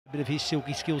bit of his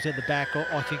silky skills in the back,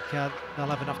 I think they'll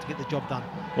have enough to get the job done.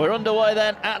 We're underway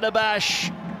then at the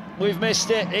Bash. We've missed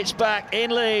it. It's back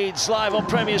in Leeds, live on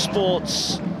Premier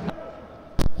Sports.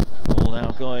 All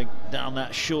now going down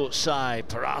that short side.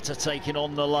 Parata taking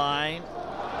on the line.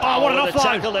 Oh, what an offload!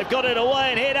 Tackle, they've got it away,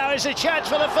 and here now is a chance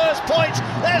for the first point.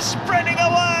 They're sprinting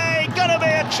away. Gonna be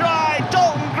a try.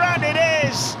 Dalton Grant it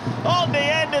is. On the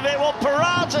end of it, well,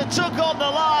 Parata took on the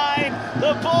line.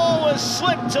 The ball was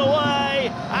slipped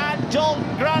away, and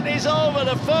Dalton Grant is over.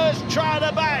 The first try of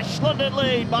the Bash. London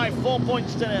lead by 4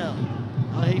 points to 0.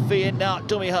 Heafy in now at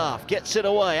dummy half, gets it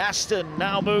away. Aston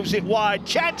now moves it wide.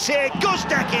 Chance here.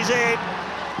 Gustek is in,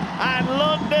 and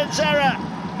London's error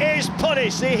is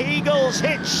punished. The Eagles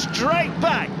hit straight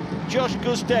back. Josh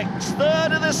Gustek's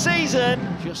third of the season.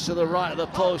 Just to the right of the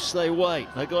post they wait.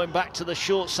 They're going back to the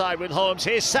short side with Holmes.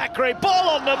 Here's Sakri, ball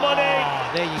on the money.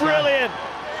 Oh, there you Brilliant.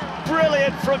 Go.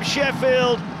 Brilliant from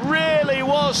Sheffield. Really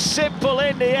was simple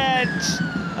in the end.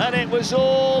 And it was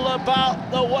all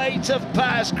about the weight of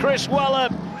pass. Chris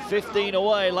Wellham, 15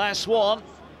 away, last one.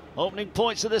 Opening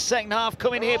points of the second half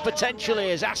coming here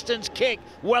potentially as Aston's kick.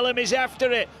 Wellham is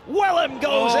after it. Wellham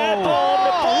goes airborne.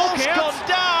 The ball's gone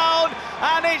down,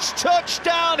 and it's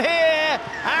touchdown here,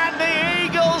 and the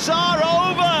Eagles are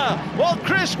over. Well,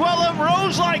 Chris Wellham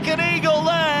rose like an eagle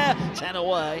there. 10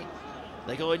 away.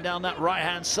 They're going down that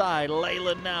right-hand side.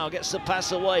 Leyland now gets the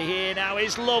pass away. Here now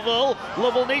is Lovell.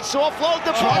 Lovell needs to offload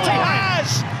the ball. He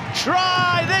has.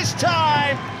 Try this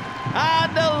time.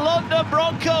 And the London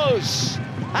Broncos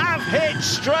have hit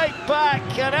straight back.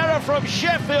 An error from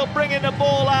Sheffield bringing the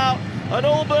ball out. And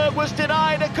Ulberg was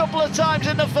denied a couple of times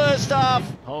in the first half.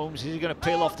 Holmes is going to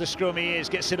peel off the scrum. He is.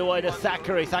 Gets it away to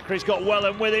Thackeray. Thackeray's got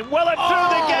Wellham with him. Wellham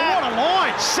through the gap. What a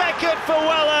line. Second for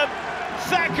Wellham.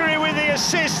 Thackeray with the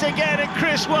assist again, and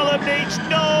Chris Wellham needs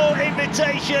no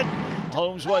invitation.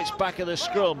 Holmes waits back of the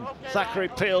scrum. Thackeray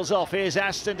peels off. Here's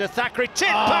Aston to Thackeray. Tip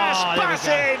pass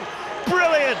in.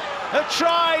 Brilliant. A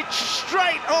try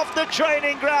straight off the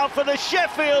training ground for the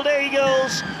Sheffield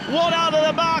Eagles. One out of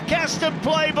the Mark Aston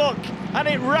playbook, and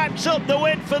it wraps up the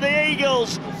win for the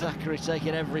Eagles. Thackeray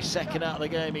taking every second out of the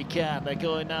game he can. They're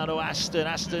going now to Aston.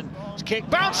 Aston's kick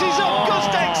bounces up.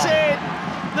 Gustek's in.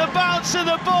 The bounce of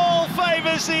the ball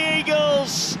favours the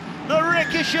Eagles. The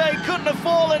ricochet couldn't have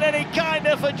fallen any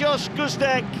kinder for Josh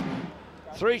Gustek.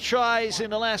 3 tries in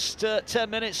the last 10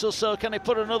 minutes or so. Can they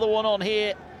put another one on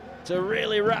here to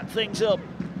really wrap things up?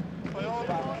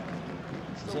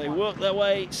 So they work their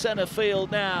way centre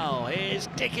field now. Here's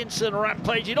Dickinson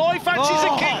rampaging. Oh, he fancies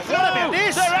a kick through.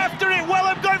 They're after it.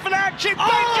 Wellham going for the action.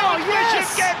 Ben George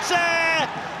Bishop gets there.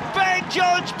 Ben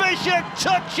George Bishop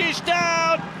touches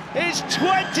down his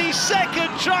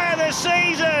 22nd try of the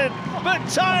season. But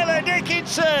Tyler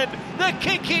Dickinson, the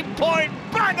kicking point,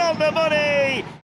 bang on the money.